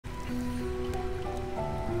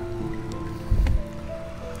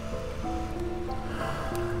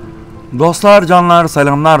Dostlar, canlar,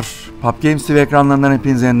 selamlar. PUBG Games TV ekranlarından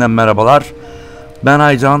hepinize yeniden merhabalar. Ben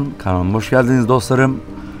Aycan, kanalıma hoş geldiniz dostlarım.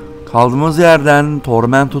 Kaldığımız yerden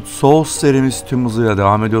Tormented serimiz tüm hızıyla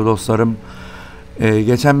devam ediyor dostlarım.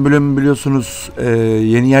 Geçen bölüm biliyorsunuz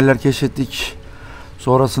yeni yerler keşfettik.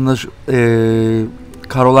 Sonrasında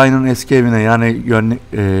Caroline'ın eski evine, yani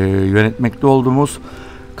yönetmekte olduğumuz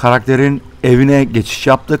karakterin evine geçiş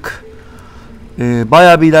yaptık.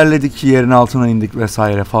 Bayağı bir ilerledik, yerin altına indik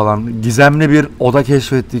vesaire falan. Gizemli bir oda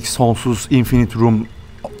keşfettik. Sonsuz Infinite Room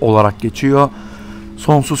olarak geçiyor.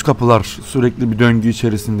 Sonsuz kapılar, sürekli bir döngü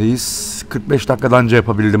içerisindeyiz. 45 dakikadan önce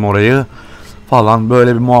yapabildim orayı falan,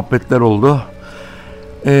 böyle bir muhabbetler oldu.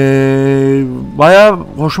 Bayağı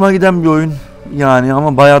hoşuma giden bir oyun yani,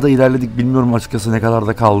 ama bayağı da ilerledik, bilmiyorum açıkçası ne kadar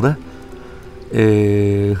da kaldı.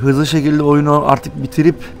 Hızlı şekilde oyunu artık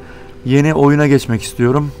bitirip yeni oyuna geçmek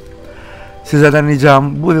istiyorum. Sizlerden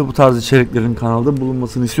ricam, bu ve bu tarz içeriklerin kanalda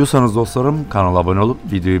bulunmasını istiyorsanız dostlarım, kanala abone olup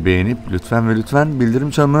videoyu beğenip lütfen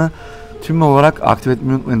bildirim çanını tüm olarak aktif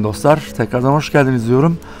etmeyi unutmayın dostlar. Tekrardan hoş geldiniz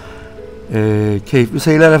diyorum. Keyifli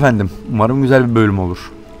seyirler efendim. Umarım güzel bir bölüm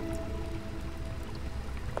olur.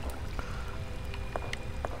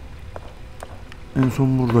 En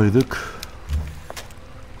son buradaydık.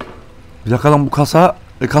 Bir dakika lan, bu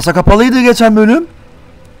kasa kapalıydı geçen bölüm.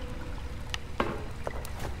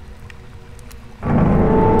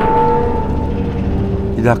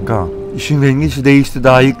 Bir dakika. İşin rengi değişti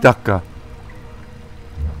daha ilk dakika.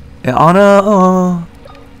 Ana.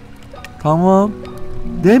 Tamam.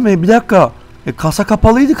 Değil mi? Bir dakika. Kasa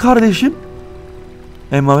kapalıydı kardeşim.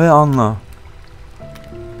 Emma ve Anna.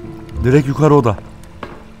 Direkt yukarı oda.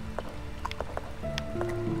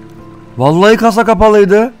 Vallahi kasa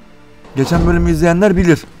kapalıydı. Geçen bölümü izleyenler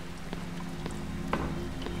bilir.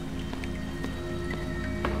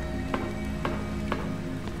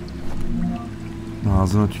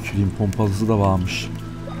 Ağzına tüküreyim, pompalısı da varmış.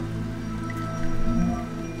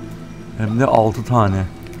 Hem de 6 tane.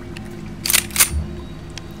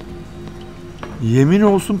 Yemin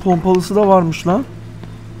olsun pompalısı da varmış lan.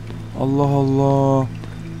 Allah Allah.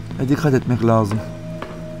 Dikkat etmek lazım.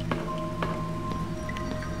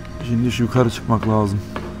 Şimdi şu yukarı çıkmak lazım.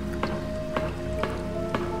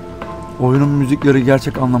 Oyunun müzikleri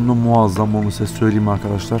gerçek anlamda muazzam, onu size söyleyeyim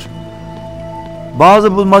arkadaşlar.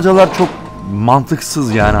 Bazı bulmacalar çok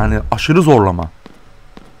mantıksız yani, hani aşırı zorlama.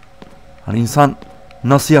 Hani insan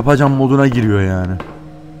nasıl yapacağım moduna giriyor yani.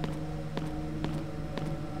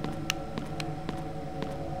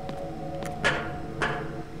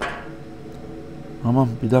 Tamam,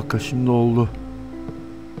 bir dakika, şimdi oldu.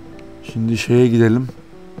 Şimdi şeye gidelim.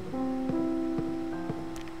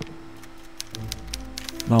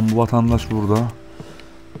 Lan bu vatandaş burada.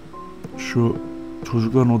 Şu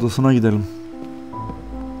çocukların odasına gidelim.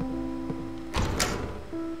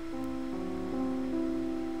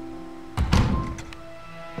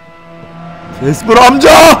 Esmer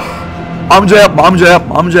amca! Amca yapma, amca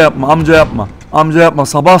yapma, amca yapma, amca yapma. Amca yapma,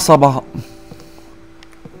 sabah sabah.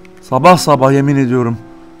 Sabah sabah yemin ediyorum.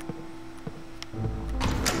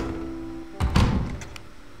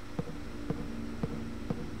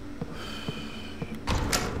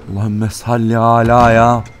 Allahümme salli ala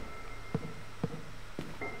ya.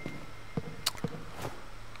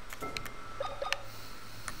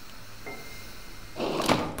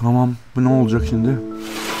 Tamam, bu ne olacak şimdi?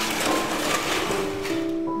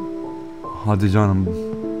 Hadi canım.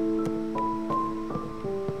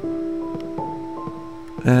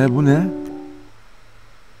 Bu ne?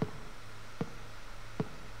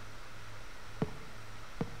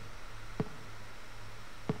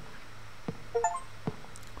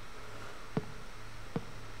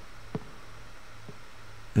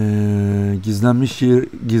 Gizlenmiş yer,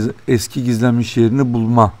 eski gizlenmiş yerini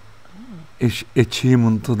bulma.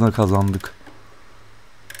 Achievement'ını kazandık.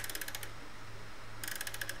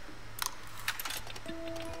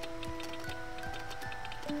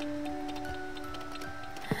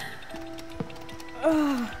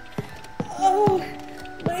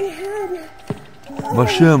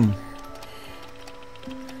 Başım.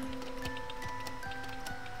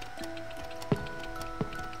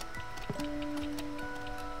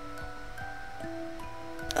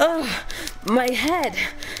 My head.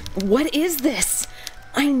 What is this?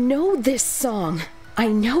 I know this song. I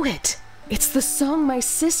know it. It's the song my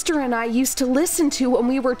sister and I used to listen to when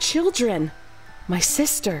we were children. My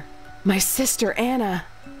sister Anna.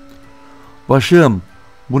 Başım.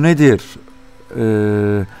 Bu nedir?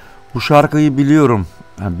 Bu şarkıyı biliyorum.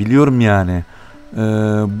 Biliyorum yani.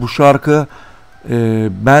 Bu şarkı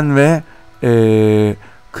ben ve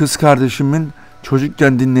kız kardeşimin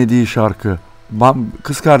çocukken dinlediği şarkı.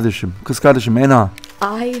 Kız kardeşim Ena.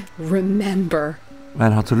 I remember.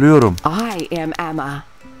 Ben hatırlıyorum. I am Emma,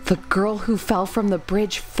 the girl who fell from the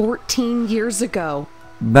bridge 14 years ago.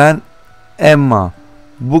 Ben Emma.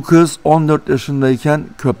 Bu kız 14 yaşındayken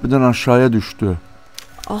köprüden aşağıya düştü.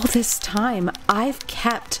 All this time, I've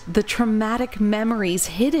kept the traumatic memories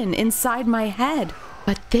hidden inside my head.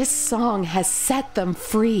 But this song has set them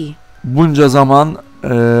free. Bunca zaman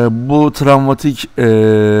bu travmatik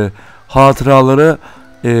hatıraları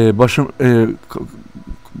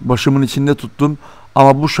başımın içinde tuttum.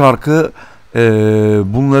 Ama bu şarkı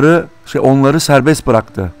onları serbest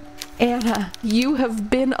bıraktı. Anna, you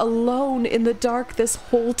have been alone in the dark this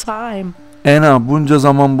whole time. Anna, bunca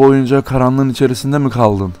zaman boyunca karanlığın içerisinde mi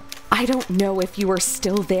kaldın? I don't know if you are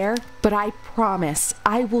still there, but I promise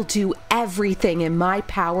I will do everything in my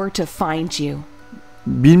power to find you.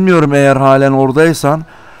 Bilmiyorum eğer halen oradaysan.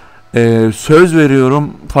 Söz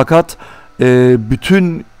veriyorum fakat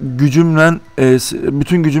bütün gücümü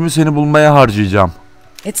seni bulmaya harcayacağım.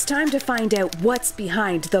 It's time to find out what's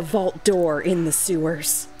behind the vault door in the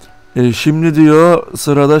sewers. Şimdi diyor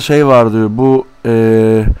sırada var diyor. Bu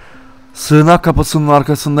sığınak kapısının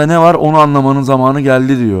arkasında ne var onu anlamanın zamanı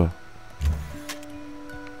geldi diyor.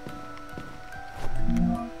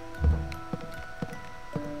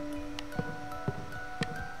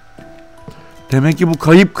 Demek ki bu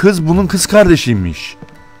kayıp kız bunun kız kardeşiymiş.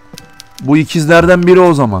 Bu ikizlerden biri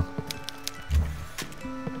o zaman.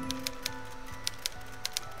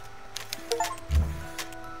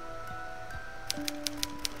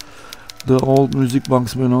 The old music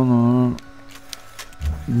box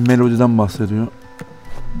melodiden bahsediyor.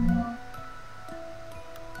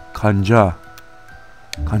 Kancar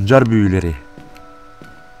büyüleri.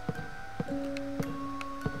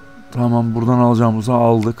 Tamam, buradan alacağımızı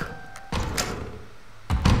aldık.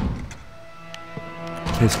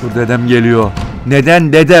 Keskur dedem geliyor.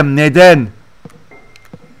 Neden dedem, neden?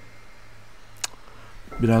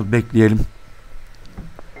 Biraz bekleyelim.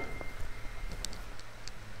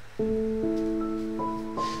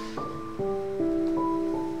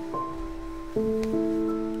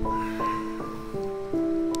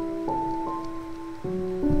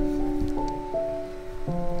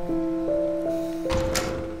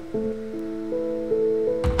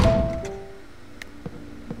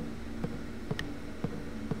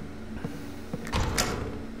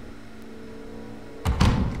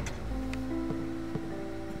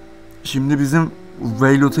 Şimdi bizim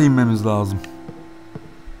Veylot'a inmemiz lazım.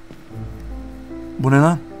 Bu ne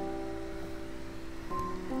lan?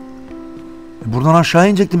 Buradan aşağı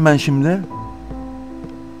inecektim ben şimdi.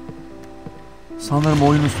 Sanırım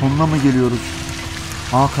oyunun sonuna mı geliyoruz?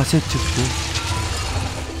 Kaset çıktı.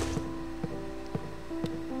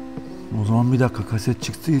 O zaman bir dakika, kaset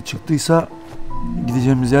çıktıysa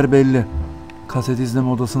gideceğimiz yer belli. Kaset izleme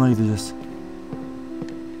odasına gideceğiz.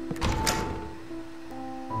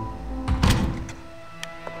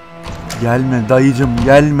 Gelme dayıcım,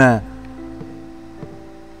 gelme.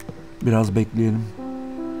 Biraz bekleyelim.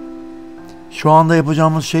 Şu anda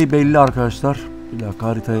yapacağımız şey belli arkadaşlar. Bir dakika,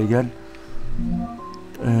 haritaya gel.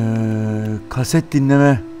 Kaset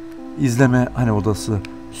dinleme, izleme odası.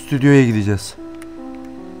 Stüdyoya gideceğiz.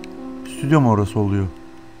 Stüdyo mu orası oluyor?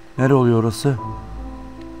 Nere oluyor orası?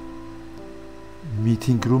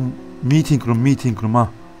 Meeting room ha.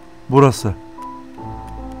 Burası.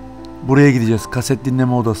 Buraya gideceğiz. Kaset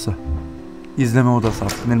dinleme odası. İzleme odası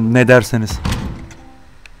artık. Ne derseniz.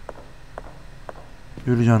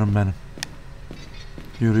 Yürü canım benim.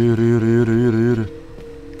 Yürü.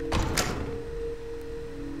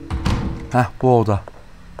 Bu oda.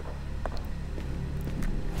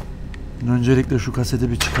 Öncelikle şu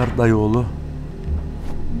kaseti bir çıkart dayıoğlu.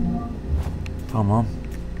 Tamam.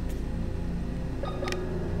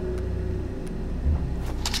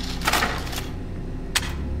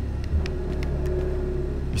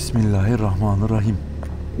 Bismillahirrahmanirrahim.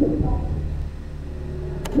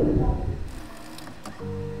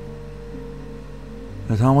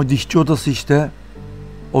 Tamam, o dişçi odası işte.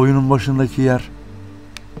 Oyunun başındaki yer.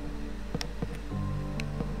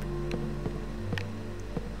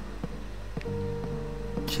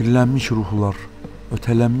 Kirlenmiş ruhlar.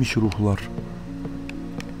 Ötelenmiş ruhlar.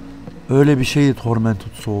 Öyle bir şeydi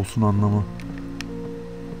Tormented olsun anlamı.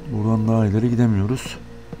 Buradan daha ileri gidemiyoruz.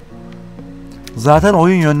 Zaten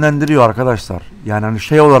oyun yönlendiriyor arkadaşlar.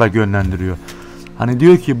 Yani olarak yönlendiriyor.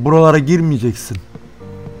 Diyor ki buralara girmeyeceksin.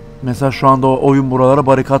 Mesela şu anda oyun buralara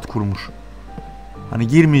barikat kurmuş.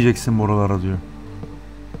 Girmeyeceksin buralara diyor.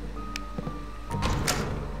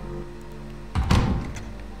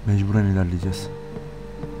 Mecburen ilerleyeceğiz.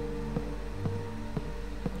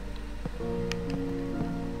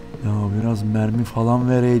 Ya biraz mermi falan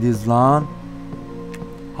vereydiz lan.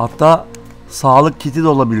 Hatta sağlık kiti de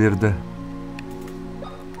olabilirdi.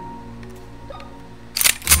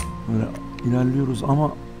 Böyle ilerliyoruz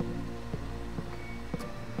ama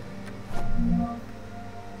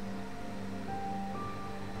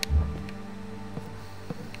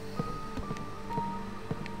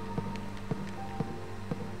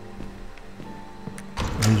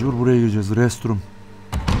mecbur buraya gireceğiz. Restroom.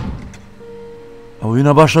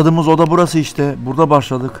 Oyuna başladığımız oda burası işte. Burada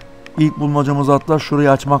başladık. İlk bulmacamız hatta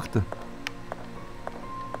şurayı açmaktı.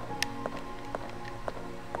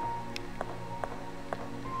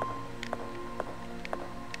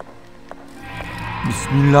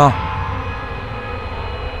 Bismillah.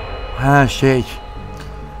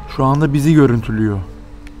 Şu anda bizi görüntülüyor.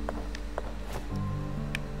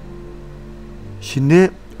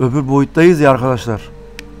 Şimdi öbür boyuttayız ya arkadaşlar.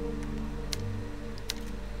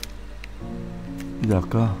 Bir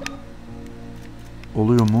dakika.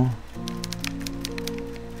 Oluyor mu?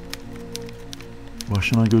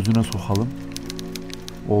 Başına gözüne sokalım.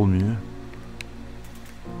 Olmuyor.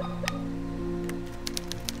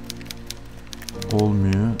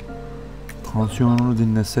 Olmuyor. Tansiyonunu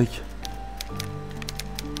dinlesek.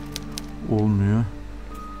 Olmuyor.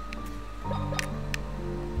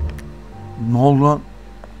 Ne oldu lan?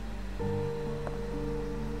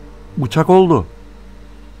 Bıçak oldu.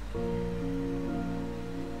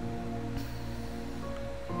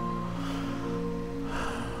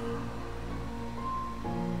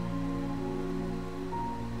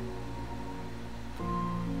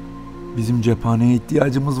 Bizim cephaneye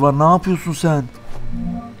ihtiyacımız var. Ne yapıyorsun sen?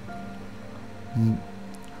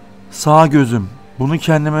 Sağ gözüm. Bunu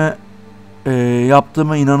kendime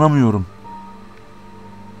yaptığıma inanamıyorum.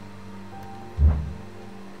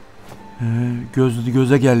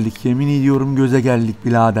 Göze geldik. Yemin ediyorum göze geldik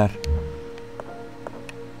birader.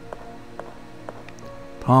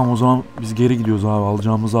 Tamam o zaman biz geri gidiyoruz abi.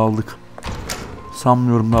 Alacağımızı aldık.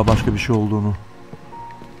 Sanmıyorum daha başka bir şey olduğunu.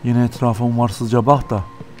 Yine etrafa umarsızca bak da.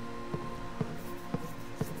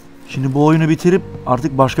 Şimdi bu oyunu bitirip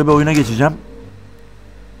artık başka bir oyuna geçeceğim.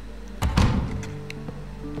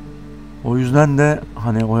 O yüzden de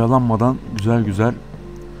hani oyalanmadan güzel.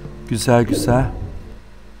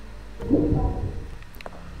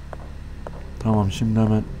 Tamam şimdi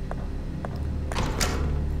hemen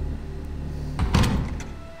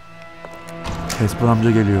Esper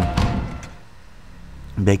amca geliyor.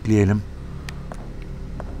 Bekleyelim.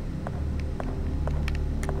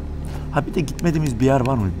 Ha bir de gitmediğimiz bir yer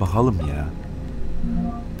var mı? Bakalım ya.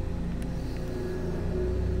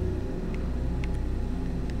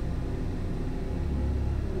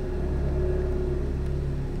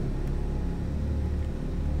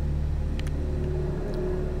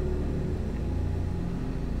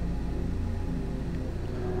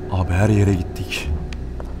 Abi her yere gittik.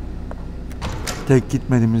 Tek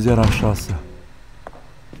gitmediğimiz yer aşağısı.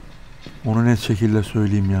 Onu net şekilde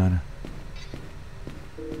söyleyeyim yani.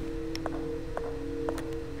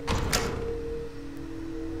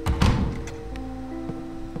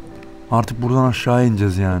 Artık buradan aşağı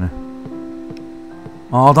ineceğiz yani.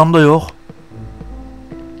 Adam da yok.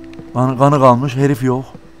 Kanı kalmış, herif yok.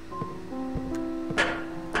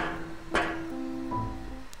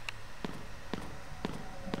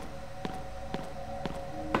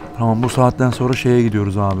 Tamam bu saatten sonra şeye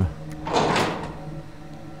gidiyoruz abi.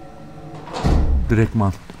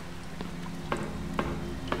 Direktman.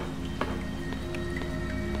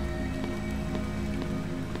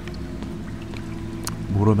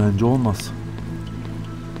 Bura bence olmaz.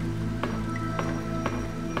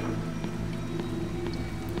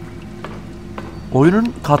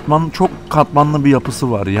 Oyunun çok katmanlı bir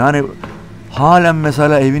yapısı var. Yani halen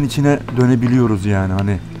mesela evin içine dönebiliyoruz yani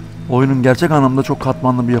hani. Oyunun gerçek anlamda çok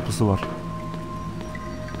katmanlı bir yapısı var.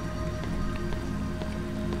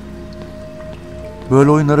 Böyle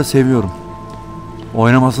oyunları seviyorum.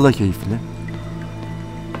 Oynaması da keyifli.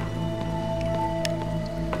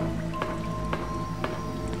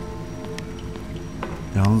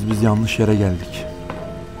 Yalnız biz yanlış yere geldik.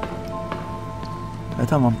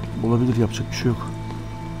 Tamam olabilir, yapacak bir şey yok.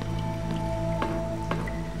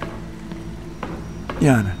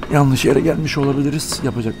 Yani yanlış yere gelmiş olabiliriz.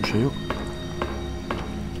 Yapacak bir şey yok.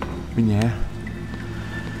 Bir niye?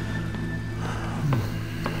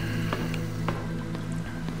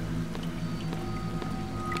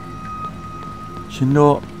 Şimdi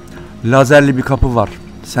o lazerli bir kapı var.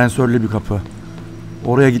 Sensörlü bir kapı.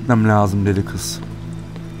 Oraya gitmem lazım dedi kız.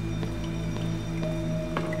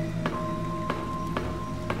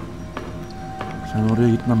 Sen oraya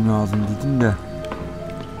gitmem lazım dedin de.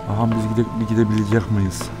 Aha biz gidebilecek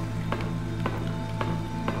miyiz?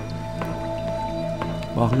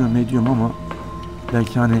 Bakıyorum ne diyorum ama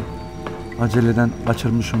Belki hani aceleden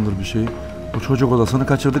kaçırmışımdır bir şeyi. Bu çocuk odasını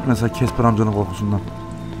kaçırdık mesela Kesper amcanın korkusundan.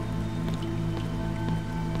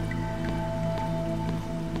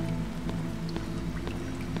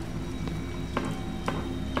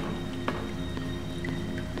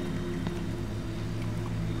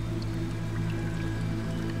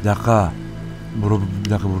 Bir dakika.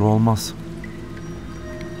 Bura olmaz.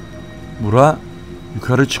 Bura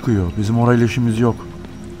yukarı çıkıyor. Bizim orayla işimiz yok.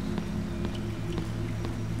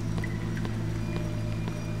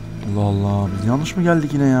 Allah Allah. Biz yanlış mı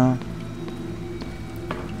geldik yine ya?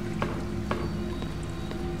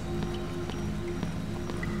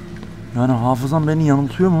 Yani hafızam beni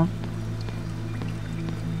yanıltıyor mu?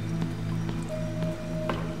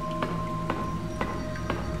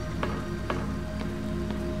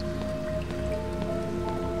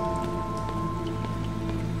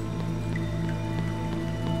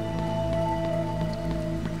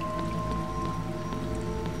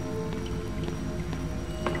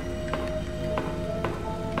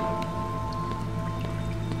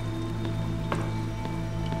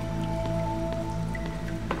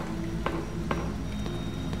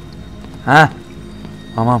 Heh.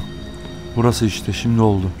 Tamam. Burası işte şimdi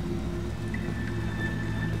oldu.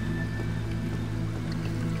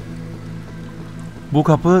 Bu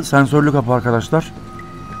kapı sensörlü kapı arkadaşlar.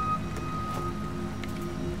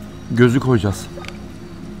 Gözü koyacağız.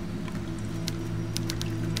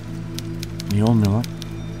 Niye olmuyor lan?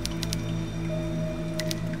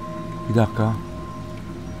 Bir dakika.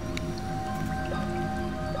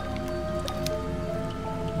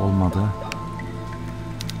 Olmadı.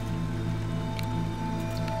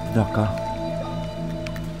 Bir dakika.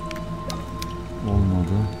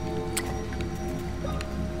 Olmadı.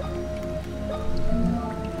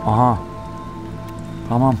 Aha.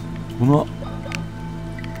 Tamam. Bunu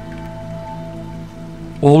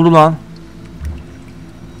oldu lan.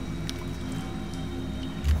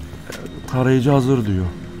 Tarayıcı hazır diyor.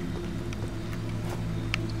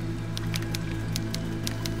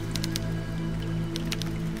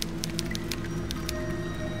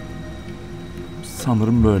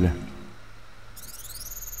 Sanırım böyle.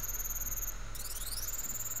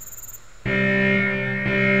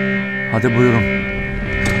 Hadi buyurun.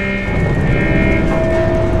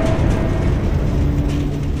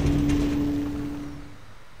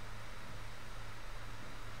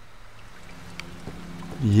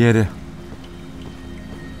 Yeri.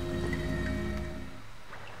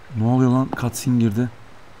 Ne oluyor lan? Cutscene girdi.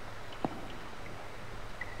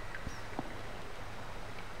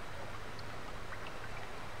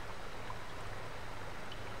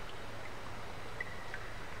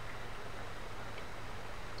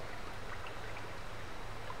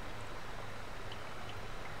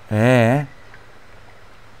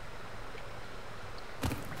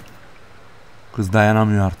 Kız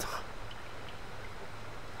dayanamıyor artık.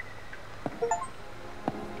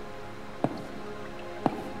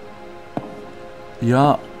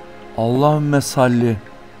 Ya Allahümme salli.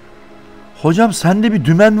 Hocam sende bir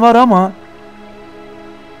dümen var ama.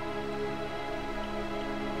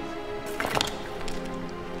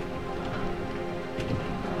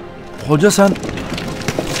 Hoca sen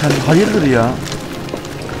hayırdır ya?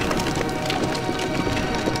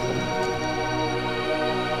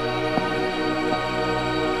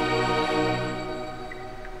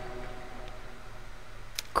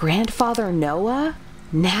 Grandfather Noah?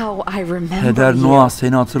 Now I remember Peder you. Noah,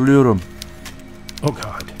 seni hatırlıyorum. Oh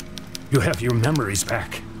God, you have your memories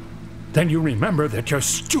back. Then you remember that your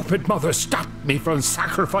stupid mother stopped me from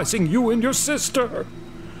sacrificing you and your sister.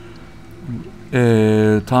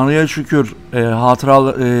 Tanrı'ya şükür,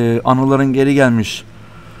 anıların geri gelmiş.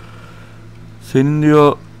 Senin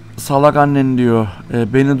diyor salak annen diyor,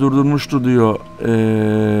 beni durdurmuştu diyor.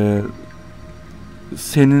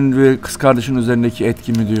 Senin ve kız kardeşin üzerindeki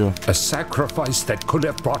etkimi diyor. A sacrifice that could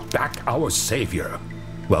have brought back our savior.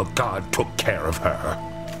 Well, God took care of her.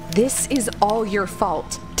 This is all your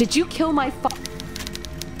fault. Did you kill my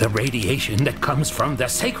The radiation that comes from the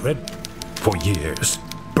sacred. For years,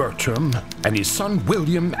 Bertram and his son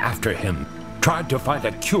William after him tried to find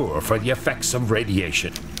a cure for the effects of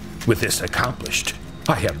radiation. With this accomplished,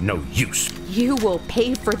 I have no use. You will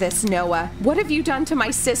pay for this, Noah. What have you done to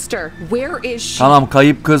my sister? Where is she? Tamam,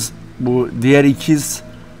 kayıp kız bu diğer ikiz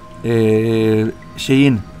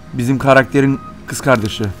bizim karakterin kız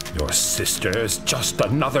kardeşi. Your sister is just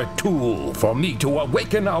another tool for me to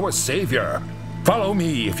awaken our savior. Follow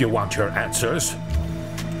me if you want your answers.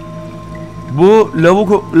 Bu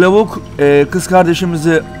lavuk kız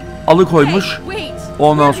kardeşimizi alıkoymuş.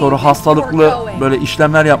 Ondan sonra hastalıklı böyle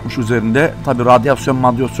işlemler yapmış üzerinde. Tabi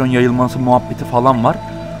radyasyon yayılması muhabbeti falan var.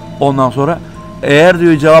 Ondan sonra eğer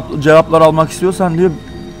diyor cevaplar almak istiyorsan diyor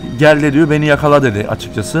gel de diyor beni yakala dedi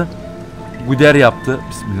açıkçası. Güder yaptı.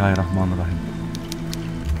 Bismillahirrahmanirrahim.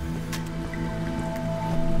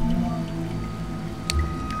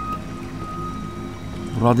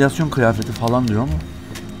 Radyasyon kıyafeti falan diyor ama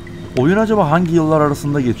oyun acaba hangi yıllar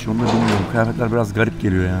arasında geçiyor onu da bilmiyorum. Kıyafetler biraz garip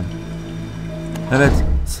geliyor yani. Evet,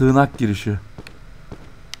 sığınak girişi.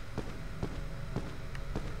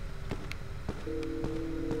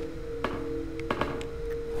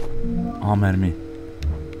 Aha mermi.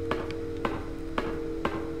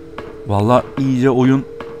 Vallahi iyice oyun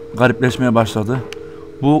garipleşmeye başladı.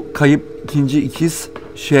 Bu kayıp ikinci ikiz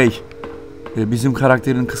bizim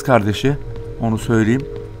karakterin kız kardeşi. Onu söyleyeyim.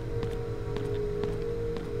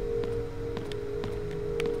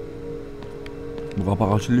 Bu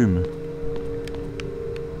kapak açılıyor mu?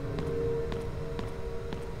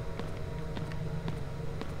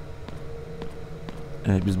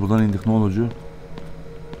 Evet biz buradan indik, ne olacak?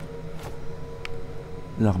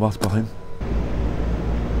 Bir dakika bas bakayım.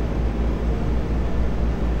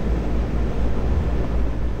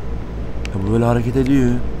 Ya bu böyle hareket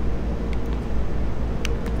ediyor.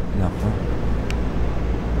 Bir dakika.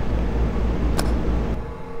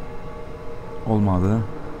 Olmadı.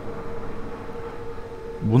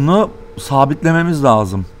 Bunu sabitlememiz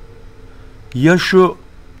lazım. Ya şu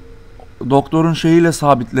doktorun şeyiyle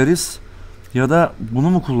sabitleriz ya da bunu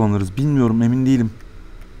mu kullanırız bilmiyorum, emin değilim.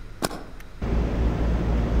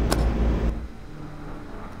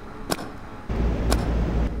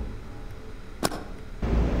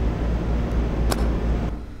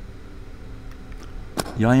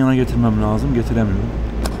 Yan yana getirmem lazım, getiremiyorum.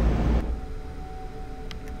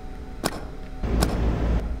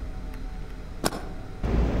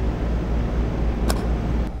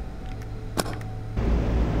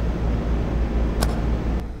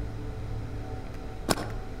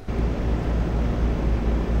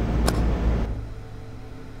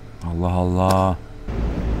 Allah Allah.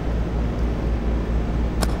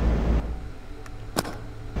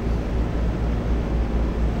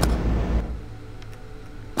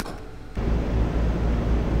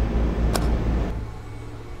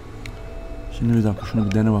 Şimdi bir dakika şunu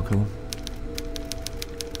bir dene bakalım.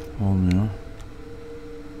 Olmuyor.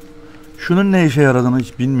 Şunun ne işe yaradığını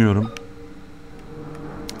hiç bilmiyorum.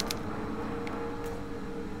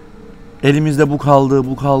 Elimizde bu kaldı,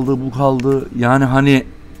 bu kaldı, bu kaldı. Yani hani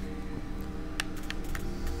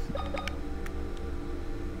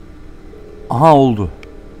aha oldu.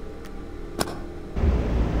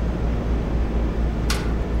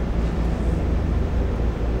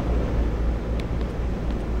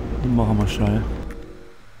 İn bakalım aşağıya.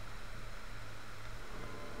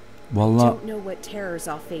 Vallahi Don't know what terrors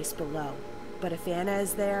I'll face below, but if Anna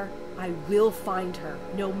is there, I will find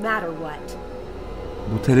her, no matter what.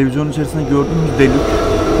 Bu televizyonun içerisinde gördüğümüz delik.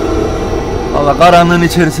 Valla karanlığın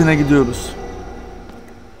içerisine gidiyoruz.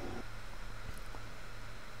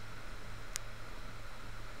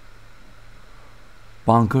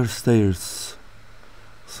 Bunker stairs.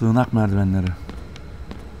 Sığınak merdivenleri.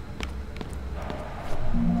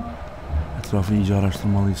 Etrafı iyice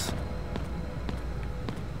araştırmalıyız.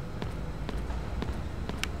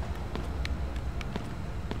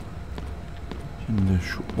 Şimdi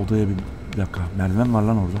şu odaya bir dakika. Merdiven var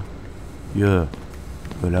lan orada. Yo.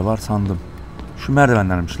 Öyle var sandım. Şu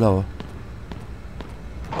merdivenlermiş la o.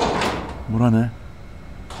 Bura ne?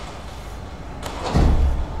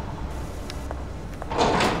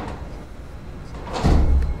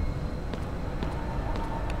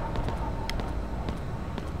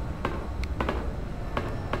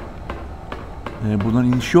 Buradan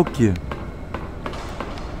iniş yok ki.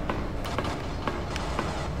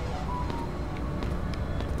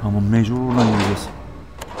 Tamam, mecbur buradan gideceğiz.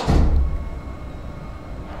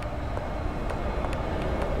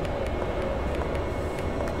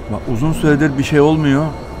 Bak uzun süredir bir şey olmuyor.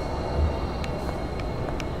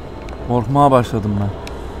 Korkmaya başladım ben.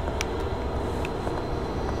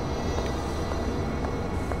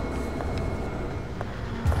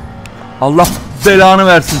 Allah belanı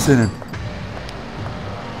versin senin.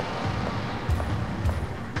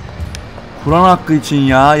 Kur'an hakkı için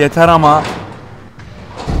ya, yeter ama.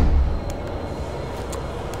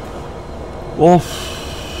 Of.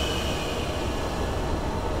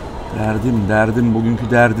 Derdim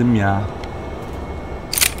bugünkü derdim ya.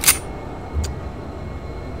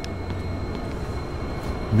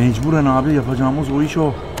 Mecburen abi, yapacağımız o iş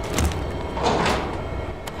o.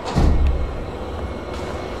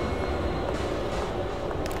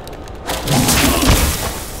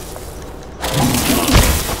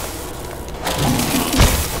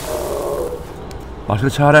 Başka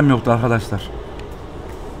çarem yoktu arkadaşlar.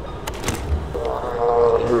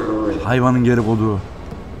 Hayvanın geri koduğu.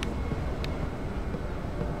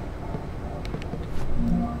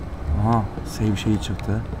 Aha, save şeyi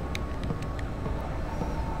çıktı.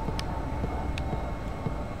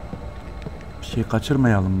 Bir şey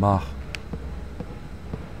kaçırmayalım bak.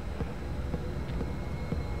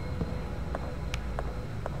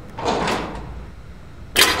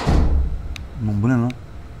 Bu ne lan?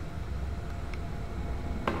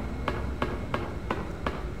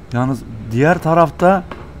 Yalnız diğer tarafta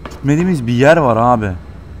gitmediğimiz bir yer var abi.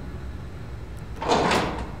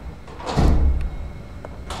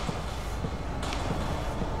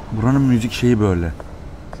 Buranın müzik şeyi böyle.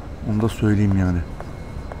 Onu da söyleyeyim yani.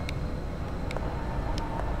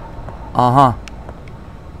 Aha.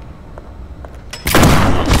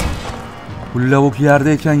 Bu lavuk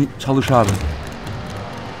yerdeyken çalış abi.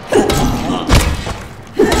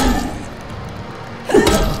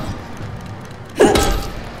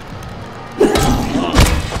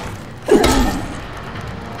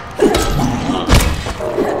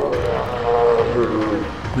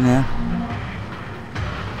 Bu ne?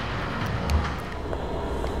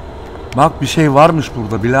 Bak bir şey varmış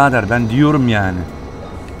burada birader, ben diyorum yani.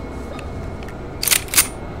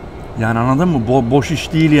 Yani anladın mı? Boş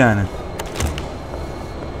iş değil yani.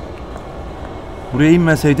 Buraya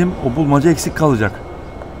inmeseydim o bulmaca eksik kalacak.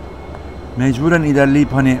 Mecburen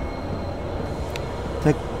ilerleyip hani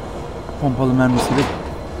tek pompalı mermisiyle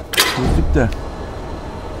çözdük de.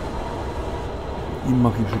 İn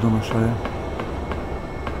bakayım şuradan aşağıya.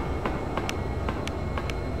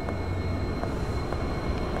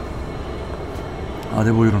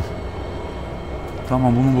 Hadi buyurun.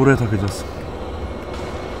 Tamam, bunu buraya takacağız.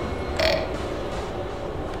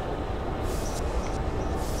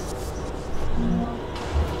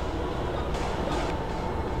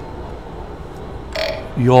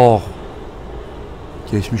 Yok.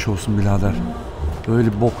 Geçmiş olsun birader.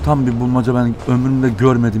 Böyle boktan bir bulmaca ben ömrümde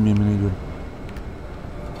görmedim, yemin ediyorum.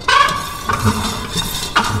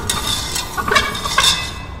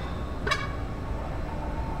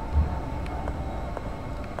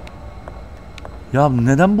 Ya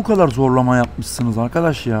neden bu kadar zorlama yapmışsınız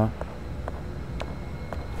arkadaş ya?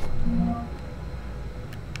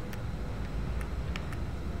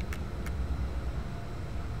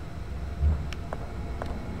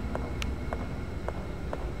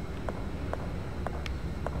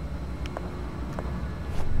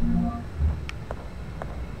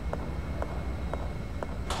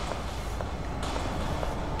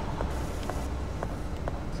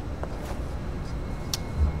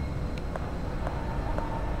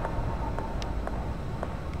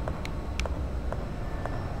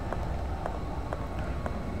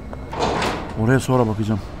 Oraya sonra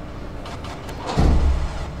bakacağım.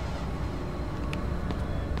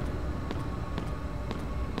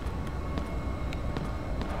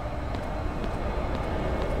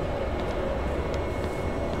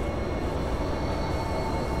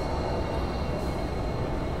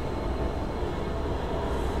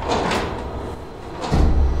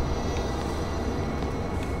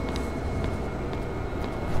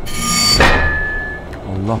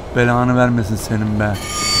 Allah belanı vermesin senin be.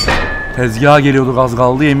 Tezgaha geliyorduk, az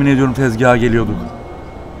kaldı. Yemin ediyorum tezgaha geliyorduk.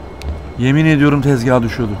 Yemin ediyorum tezgaha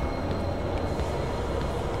düşüyorduk.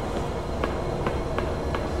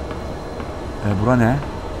 Bura ne?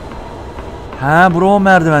 Ha, bura o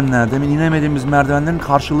merdivenler. Demin inemediğimiz merdivenlerin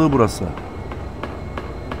karşılığı burası.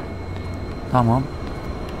 Tamam.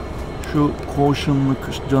 Şu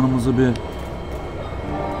caution'lık canımızı bir...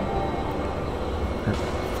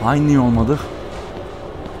 Fine niye olmadık?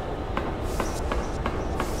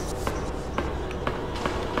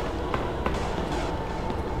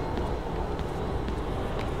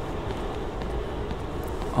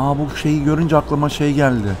 Aa, bu şeyi görünce aklıma şey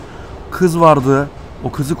geldi. Kız vardı.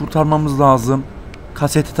 O kızı kurtarmamız lazım.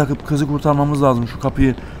 Kaseti takıp kızı kurtarmamız lazım. Şu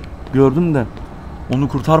kapıyı gördüm de onu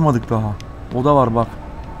kurtarmadık daha. O da var bak.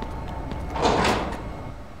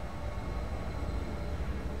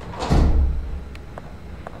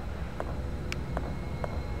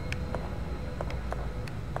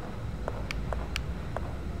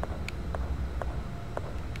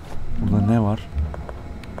 Burada ne var?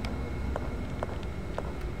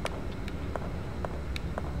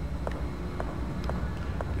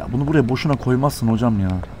 Bunu buraya boşuna koymazsın hocam ya.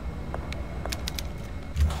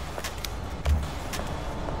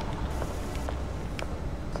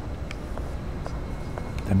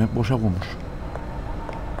 Demek boşa koymuş.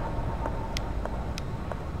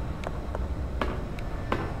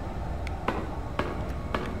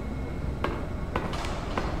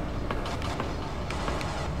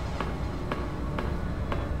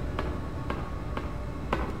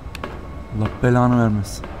 Allah belanı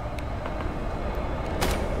vermesin.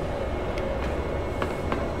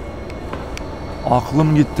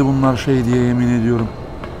 Aklım gitti bunlar şey diye, yemin ediyorum.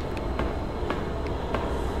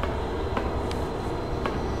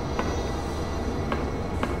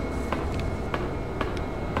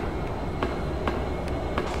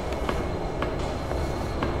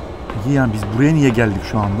 Peki yani biz buraya niye geldik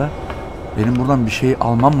şu anda? Benim buradan bir şey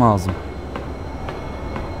almam lazım.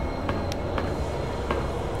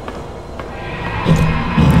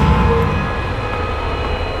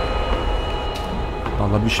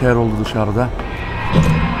 Vallahi bir şeyler oldu dışarıda.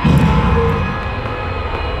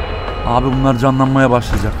 Abi bunlar canlanmaya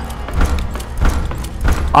başlayacak.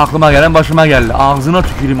 Aklıma gelen başıma geldi. Ağzına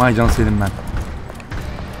tüküreyim Aycan senin ben.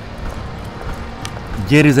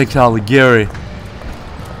 Geri zekalı Gary.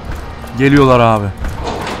 Geliyorlar abi.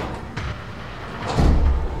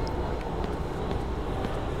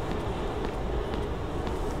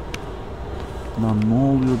 Lan ne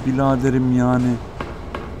oluyor biraderim yani?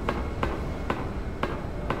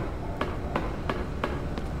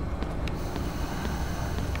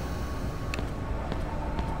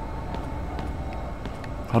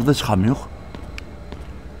 Karda çıkamıyor.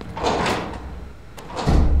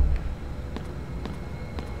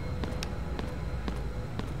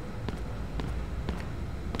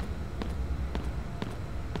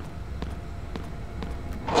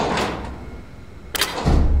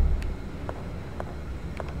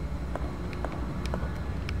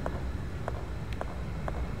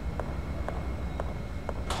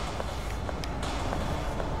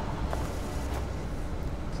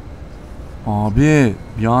 Abi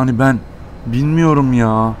yani ben bilmiyorum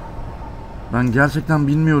ya. Ben gerçekten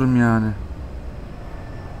bilmiyorum yani.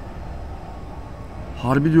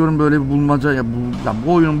 Harbi diyorum, böyle bir bulmaca ya,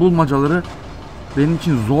 bu oyunun bulmacaları benim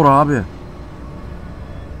için zor abi.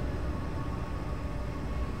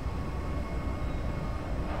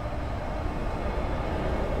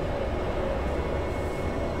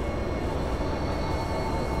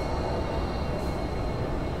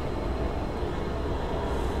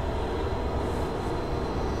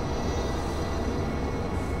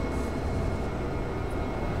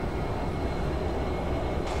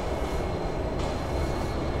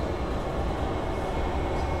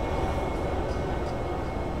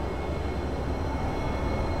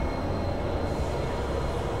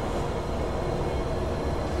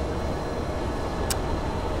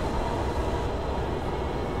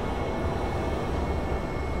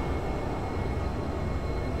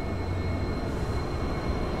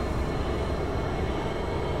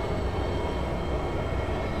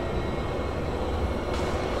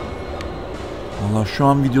 Vallahi şu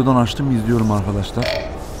an videodan açtım, izliyorum arkadaşlar.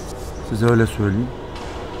 Size öyle söyleyeyim.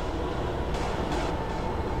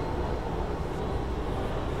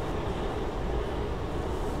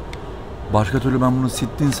 Başka türlü ben bunu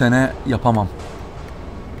sittin sene yapamam.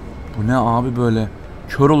 Bu ne abi böyle?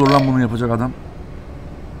 Kör olur lan bunu yapacak adam.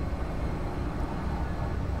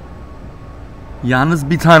 Yalnız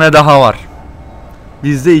bir tane daha var.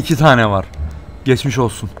 Bizde 2 tane var. Geçmiş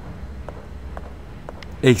olsun.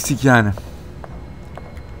 Eksik yani.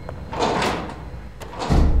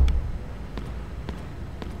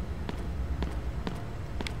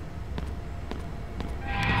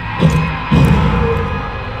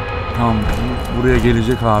 Tamam, buraya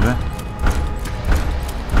gelecek abi.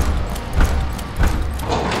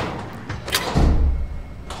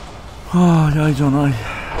 Ay Aycan ay.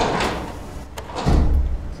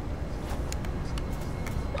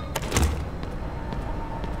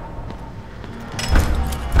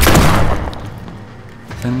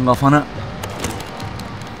 Senin kafana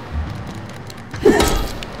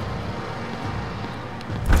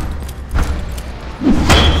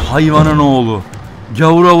hayvanın oğlu.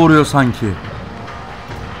 Gavura vuruyor sanki.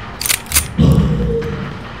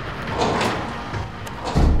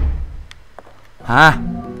 Ha?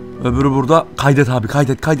 Öbürü burada. Kaydet abi,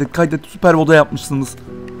 kaydet. Süper oda yapmışsınız.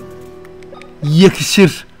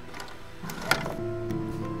 Yakışır.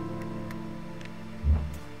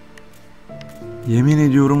 Yemin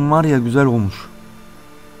ediyorum var ya, güzel olmuş.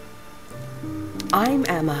 I'm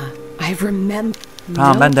Emma. I remember.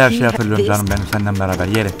 Tamam, ben de her şeyi hatırlıyorum canım benim, senden beraber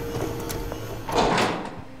yeri.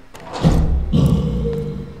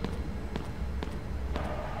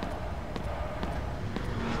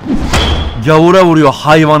 Gavura vuruyor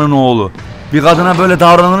hayvanın oğlu. Bir kadına böyle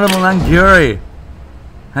davranır mı lan Gary?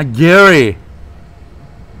 Ha Gary.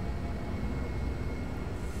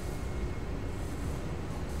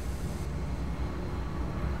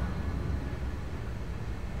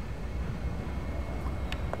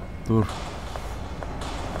 Dur.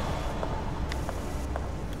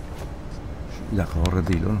 Bir dakika, orada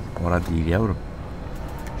değil oğlum. Orada değil yavrum.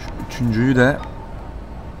 Şu üçüncüyü de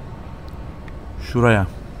şuraya.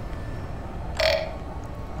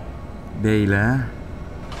 B ile.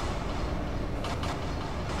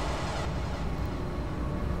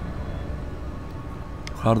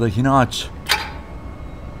 Yukarıdakini aç.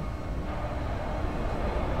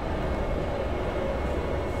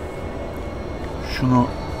 Şunu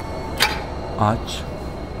aç.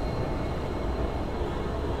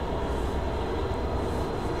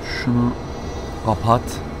 Şunu kapat.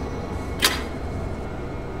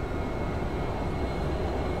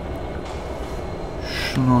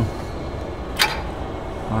 Şunu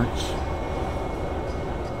aç.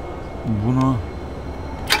 Bunu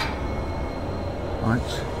aç.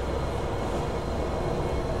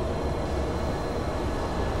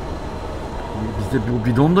 Bizde bu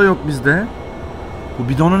bidon da yok bizde. Bu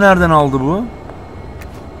bidonu nereden aldı bu?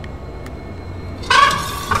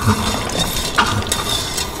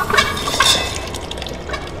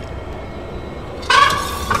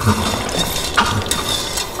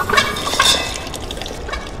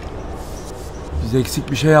 Biz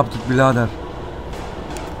eksik bir şey yaptık birader.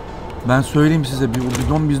 Ben söyleyeyim size, bu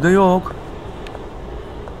bidon bizde yok.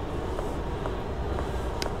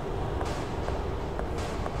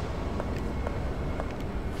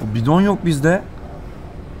 Bu bidon yok bizde.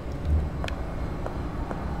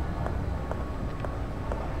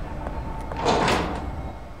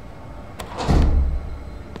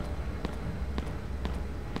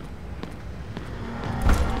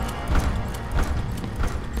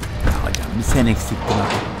 Sen eksiktin ha.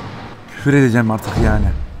 Küfür edeceğim artık yani.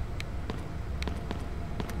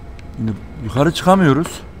 Şimdi yukarı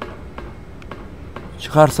çıkamıyoruz.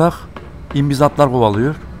 Çıkarsak imbizatlar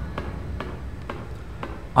kovalıyor.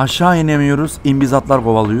 Aşağı inemiyoruz, imbizatlar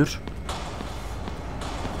kovalıyor.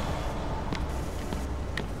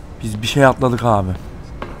 Biz bir şey atladık abi.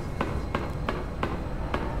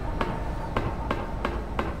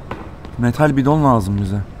 Metal bidon lazım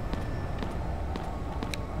bize.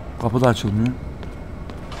 Kapı da açılmıyor.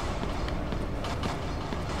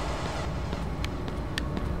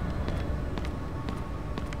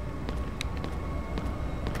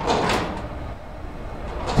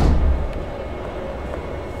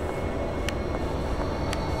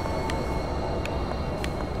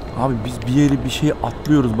 Abi biz bir yere bir şey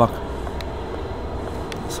atlıyoruz bak.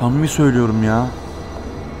 Samimi söylüyorum ya.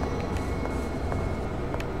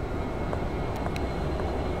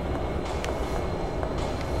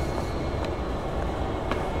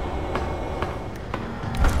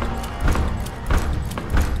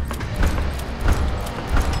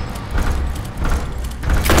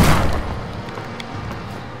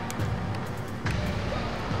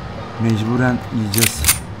 Mecburen yiyeceğiz.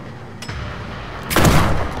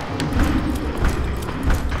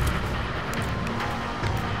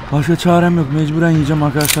 Başka çarem yok. Mecburen yiyeceğim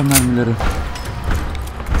arkadaşlar mermileri.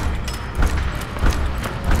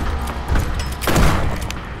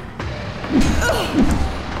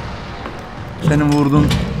 Senin vurduğun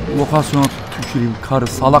lokasyona tüküreyim. Karı,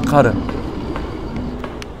 salak karı.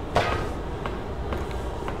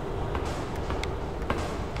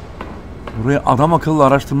 Buraya adam akıllı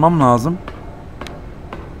araştırmam lazım.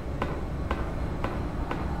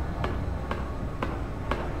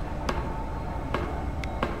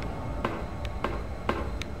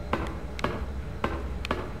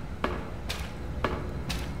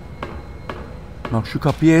 Bak şu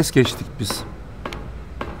kapıyı es geçtik biz.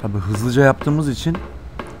 Tabi hızlıca yaptığımız için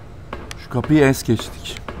şu kapıyı es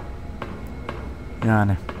geçtik.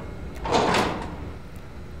 Yani.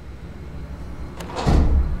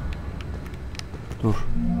 Dur.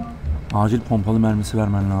 Acil pompalı mermisi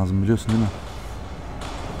vermen lazım, biliyorsun değil mi?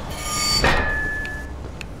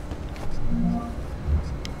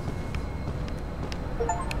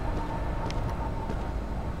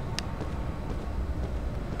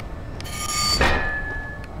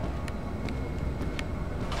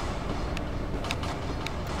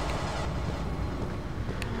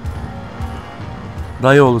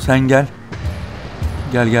 Dayıoğlu sen gel.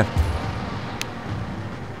 Gel gel.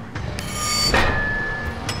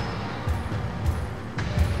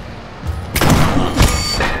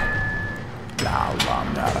 Ya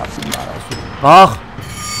Allah'ım ya Rabbim ya Resulüm. Kalk.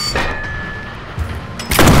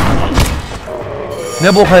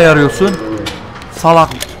 Ne boka yarıyorsun? Salak.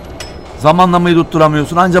 Zamanlamayı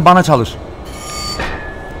tutturamıyorsun. Anca bana çalış.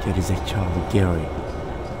 Gerizekalı Gary.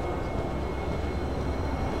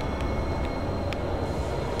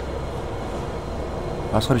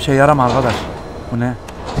 Başka bir şey yarama arkadaş. Bu ne?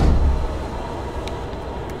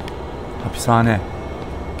 Hapishane.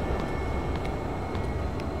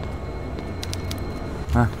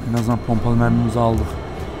 Heh, en azından pompalı mermimizi aldık.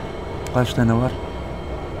 Kaç tane var?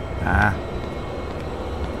 Heh.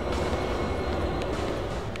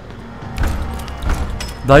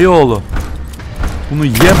 Dayı oğlu. Bunu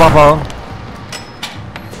ye baba.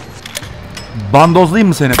 Bandozlayayım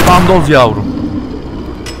mı seni? Bandoz yavrum.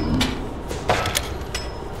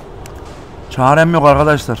 Çarem yok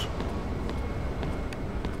arkadaşlar.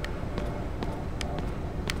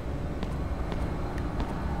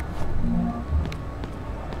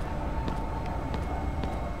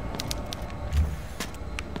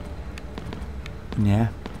 Niye?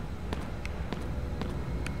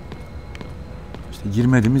 İşte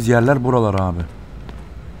girmediğimiz yerler buralar abi.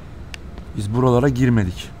 Biz buralara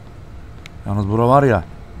girmedik. Yalnız bura var ya,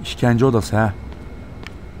 işkence odası ha.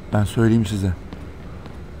 Ben söyleyeyim size.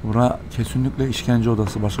 Bura kesinlikle işkence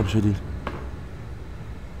odası, başka bir şey değil.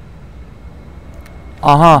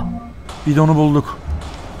 Aha! Bidonu bulduk.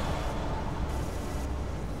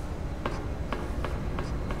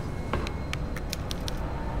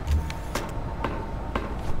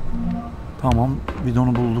 Tamam,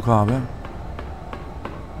 bidonu bulduk abi.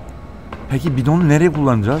 Peki bidonu nereye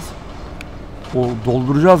kullanacağız? O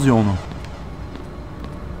dolduracağız ya onu.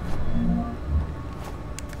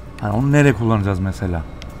 Yani onu nereye kullanacağız mesela?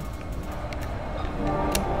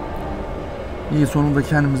 İyi, sonunda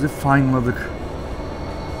kendimizi fine'ladık.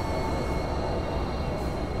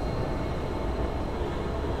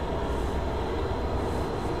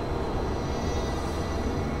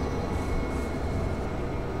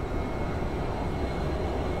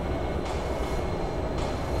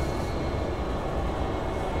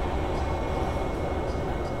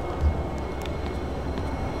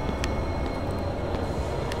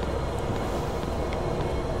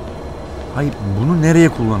 Hayır, bunu nereye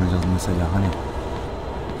kullanacağız mesela? Hani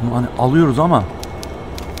bunu hani alıyoruz ama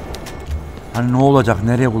hani ne olacak?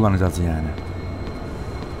 Nereye kullanacağız yani?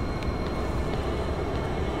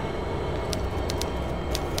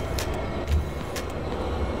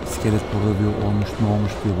 İskelet burada diyor, olmuş ne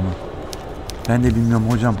olmuş diyor buna. Ben de bilmiyorum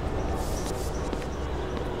hocam.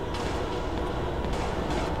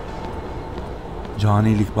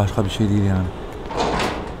 Canilik başka bir şey değil yani.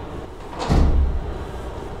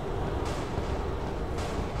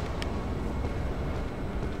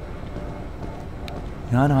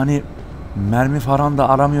 Yani hani mermi falan da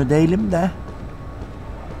aramıyor değilim de.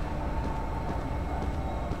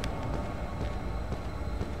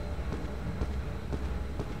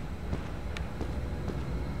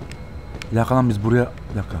 Bir dakika lan, biz buraya...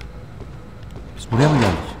 Bir dakika. Biz buraya mı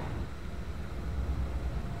geldik?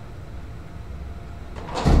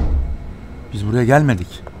 Biz buraya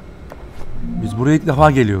gelmedik. Biz buraya ilk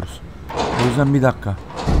defa geliyoruz. O yüzden bir dakika.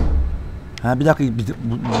 Ha bir dakika,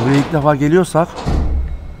 buraya ilk defa geliyorsak...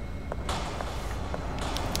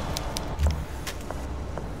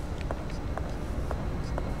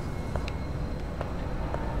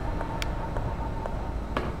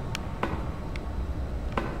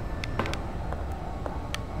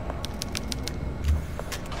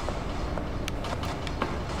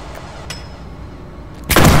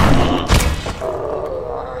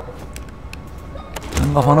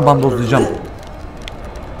 Kafanı bandozlayacağım.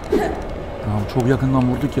 Tamam, çok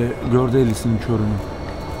yakından vurdu ki gördü elisinin körünü.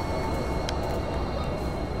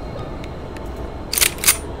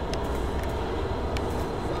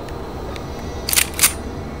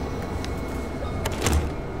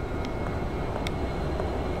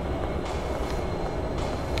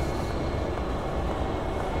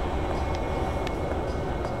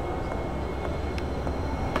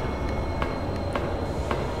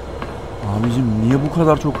 Abicim niye bu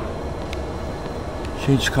kadar çok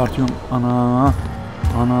şey çıkartıyorum? Ana,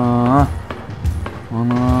 ana,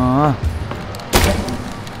 ana.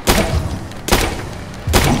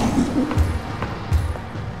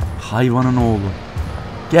 Hayvanın oğlu.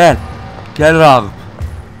 Gel, gel Ragıp.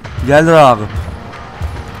 Gel Ragıp.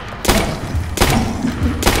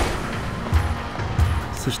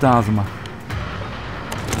 Sıçtı ağzıma.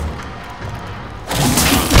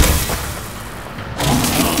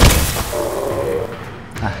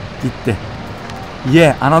 Gitti.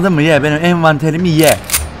 Ye, anladın mı? Ye, benim envanterimi ye.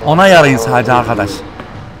 Ona yarayın sadece arkadaş.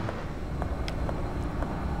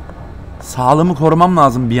 Sağlığımı korumam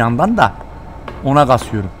lazım bir yandan da. Ona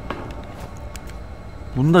kasıyorum.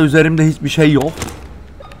 Bunda üzerimde hiçbir şey yok.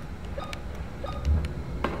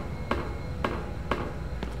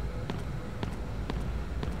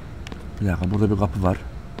 Bir dakika, burada bir kapı var.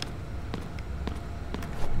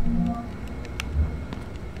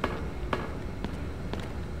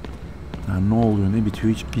 Ne oluyor ne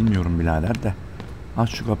bitiyor hiç bilmiyorum birader de. Aç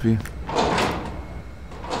şu kapıyı.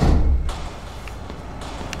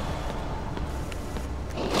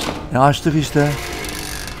 Açtık işte.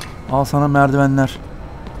 Al sana merdivenler.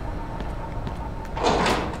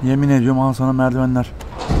 Yemin ediyorum, al sana merdivenler.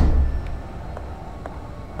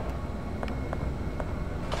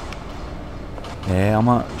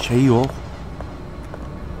 Ama şey yok.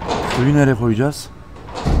 Suyu nereye koyacağız?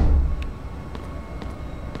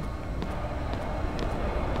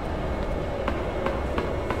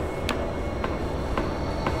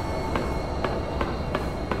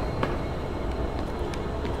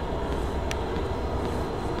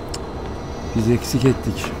 Biz eksik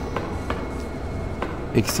ettik.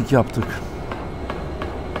 Eksik yaptık.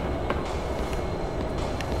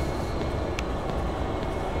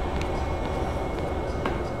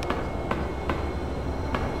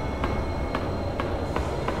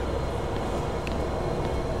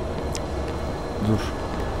 Dur.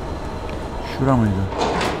 Şura mıydı?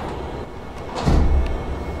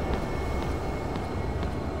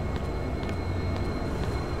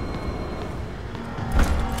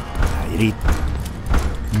 Hayır.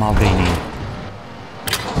 Mal değneği.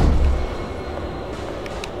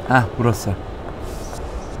 Heh, burası.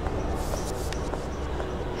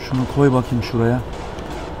 Şunu koy bakayım şuraya.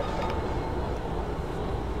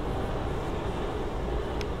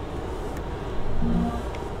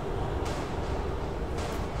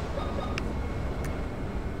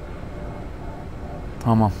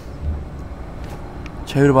 Tamam.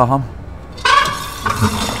 Çevir bakalım.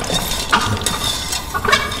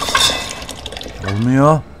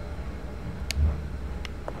 Olmuyor.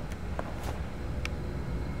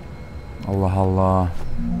 Allah Allah.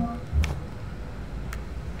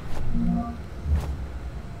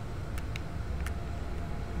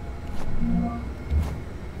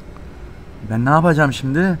 Ben ne yapacağım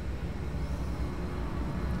şimdi?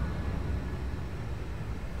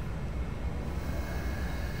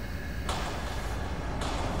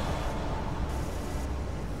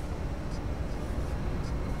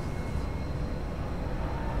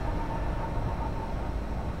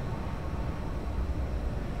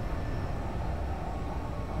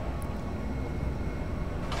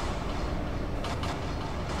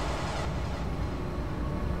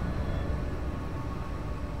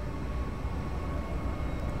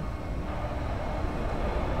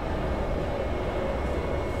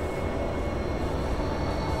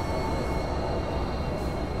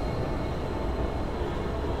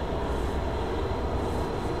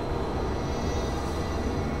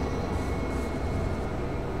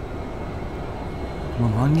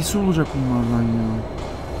 Lan hangisi olacak bunlardan ya?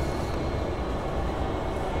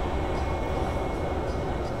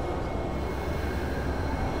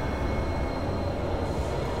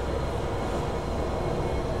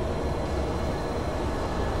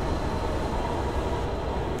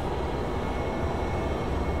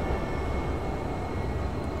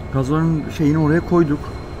 Gazların şeyini oraya koyduk.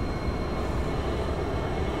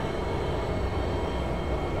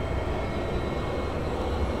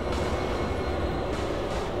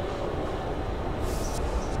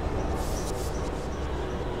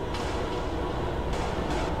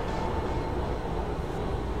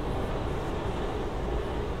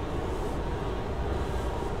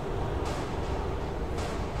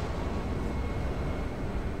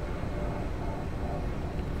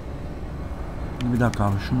 Bir dakika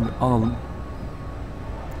abi, şunu bir alalım.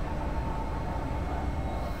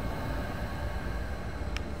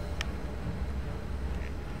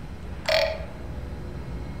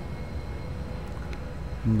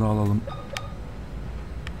 Bunu da alalım.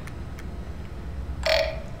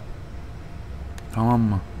 Tamam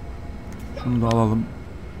mı? Şunu da alalım.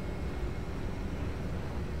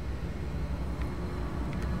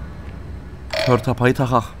 Kör tapayı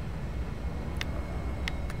takak.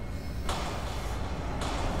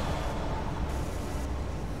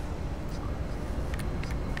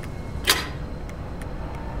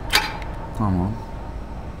 Tamam.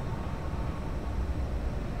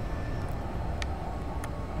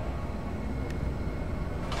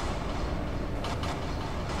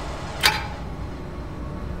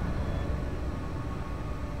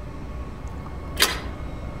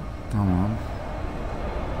 Tamam.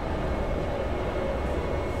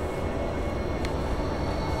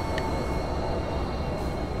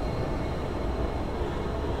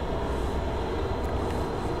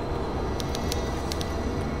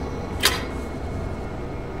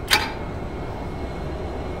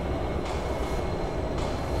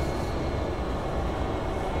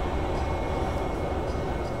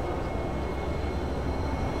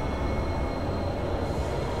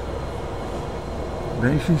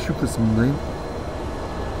 Ben işin şu kısmındayım.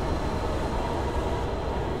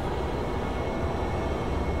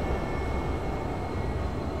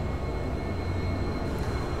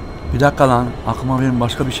 Bir dakika lan, aklıma benim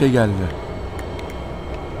başka bir şey geldi.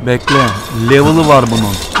 Bekle, level'ı var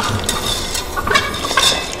bunun.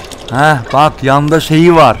 Heh, bak yanda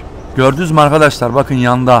şeyi var. Gördünüz mü arkadaşlar? Bakın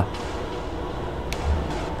yanda.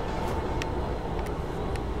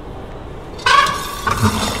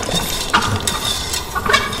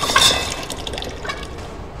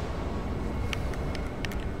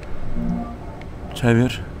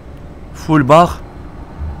 Çevir. Full bak.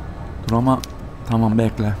 Dur ama tamam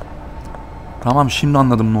bekle. Tamam şimdi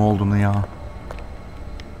anladım ne olduğunu ya.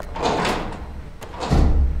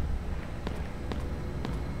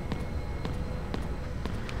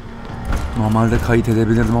 Normalde kayıt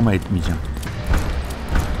edebilirdim ama etmeyeceğim.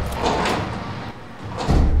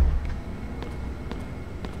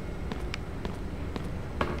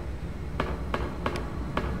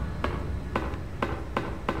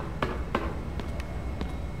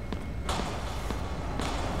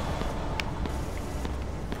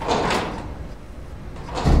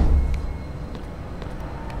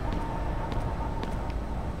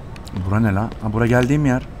 Bura ne la? Ha, bura geldiğim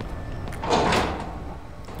yer.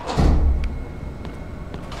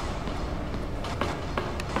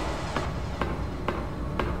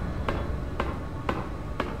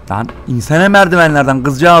 Lan insene merdivenlerden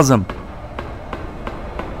kızcağızım.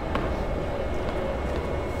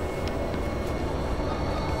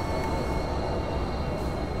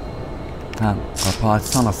 Ha, kapağı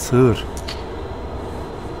açsana sığır.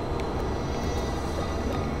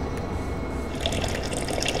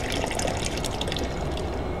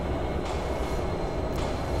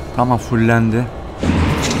 Tamam fullendi.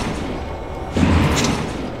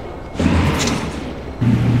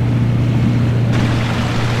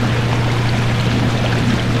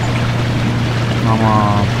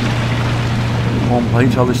 Tamam.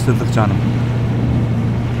 Pompayı çalıştırdık canım.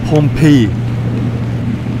 Pompeyi.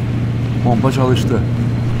 Pompa çalıştı.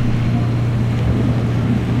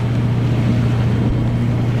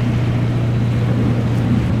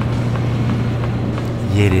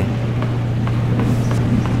 Yeri.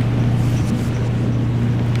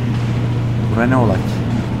 Bura ne olay?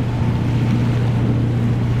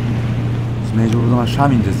 Biz mecbur buradan aşağı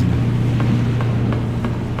mı ineceğiz yine?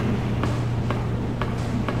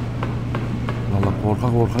 Valla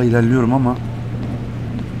korka korka ilerliyorum ama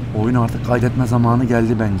oyunu artık kaydetme zamanı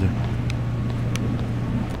geldi bence.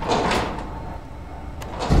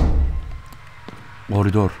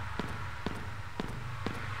 Koridor.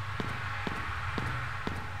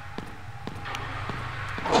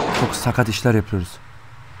 Çok sakat işler yapıyoruz.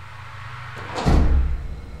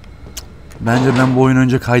 Bence ben bu oyunu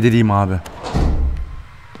önce kaydedeyim abi.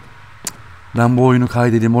 Ben bu oyunu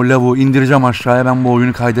kaydedeyim. O lavuğu indireceğim aşağıya. Ben bu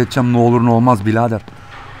oyunu kaydedeceğim. Ne olur ne olmaz birader.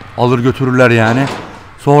 Alır götürürler yani.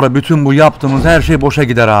 Sonra bütün bu yaptığımız her şey boşa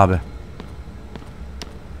gider abi.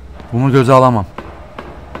 Bunu göze alamam.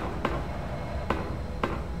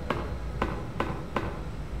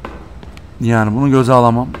 Yani bunu göze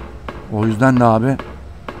alamam. O yüzden de abi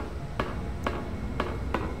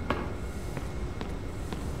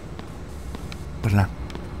lan.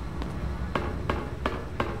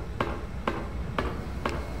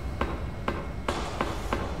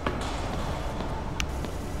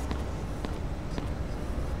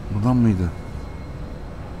 Buradan mıydı?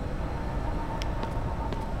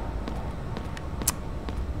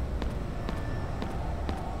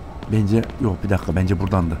 Bence yok bir dakika bence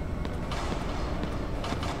buradandı.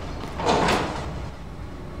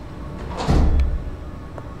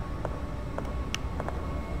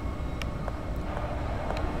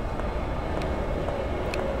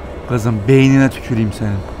 Kızım beynine tüküreyim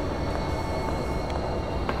senin.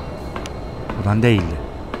 Buradan değildi.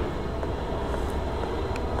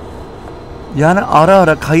 Yani ara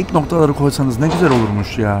ara kayıt noktaları koysanız ne güzel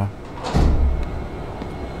olurmuş ya.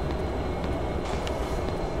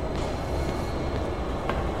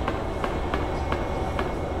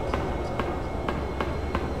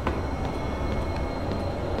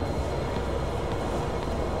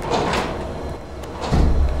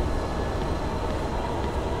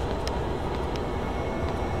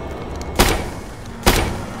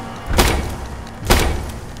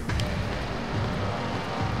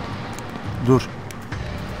 Dur.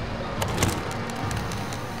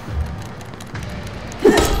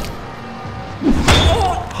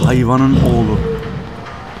 Hayvanın oğlu.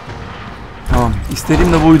 Tamam.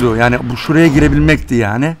 İstediğim de buydu. Yani bu şuraya girebilmekti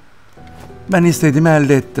yani. Ben istediğimi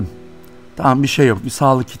elde ettim. Tamam bir şey yok. Bir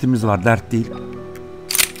sağlık kitimiz var. Dert değil.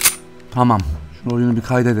 Tamam. Şu oyunu bir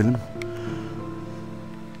kaydedelim.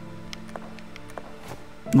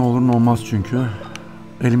 Ne olur ne olmaz çünkü.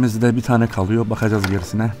 Elimizde bir tane kalıyor. Bakacağız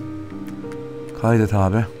gerisine. Kaydet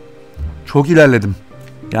abi. Çok ilerledim.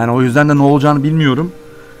 Yani o yüzden de ne olacağını bilmiyorum.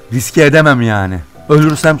 Riske edemem yani.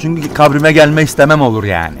 Ölürsem çünkü kabrime gelme istemem olur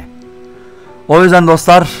yani. O yüzden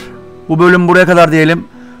dostlar bu bölüm buraya kadar diyelim.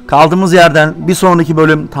 Kaldığımız yerden bir sonraki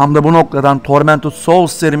bölüm tam da bu noktadan Tormented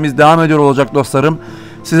Souls serimiz devam ediyor olacak dostlarım.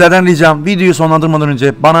 Sizlerden ricam videoyu sonlandırmadan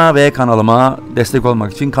önce bana ve kanalıma destek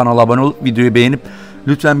olmak için kanala abone olup videoyu beğenip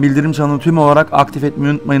lütfen bildirim çanını tüm olarak aktif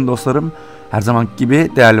etmeyi unutmayın dostlarım. Her zamanki gibi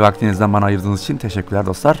değerli vaktinizden bana ayırdığınız için teşekkürler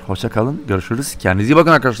dostlar. Hoşça kalın. Görüşürüz. Kendinize iyi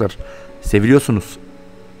bakın arkadaşlar. Seviliyorsunuz.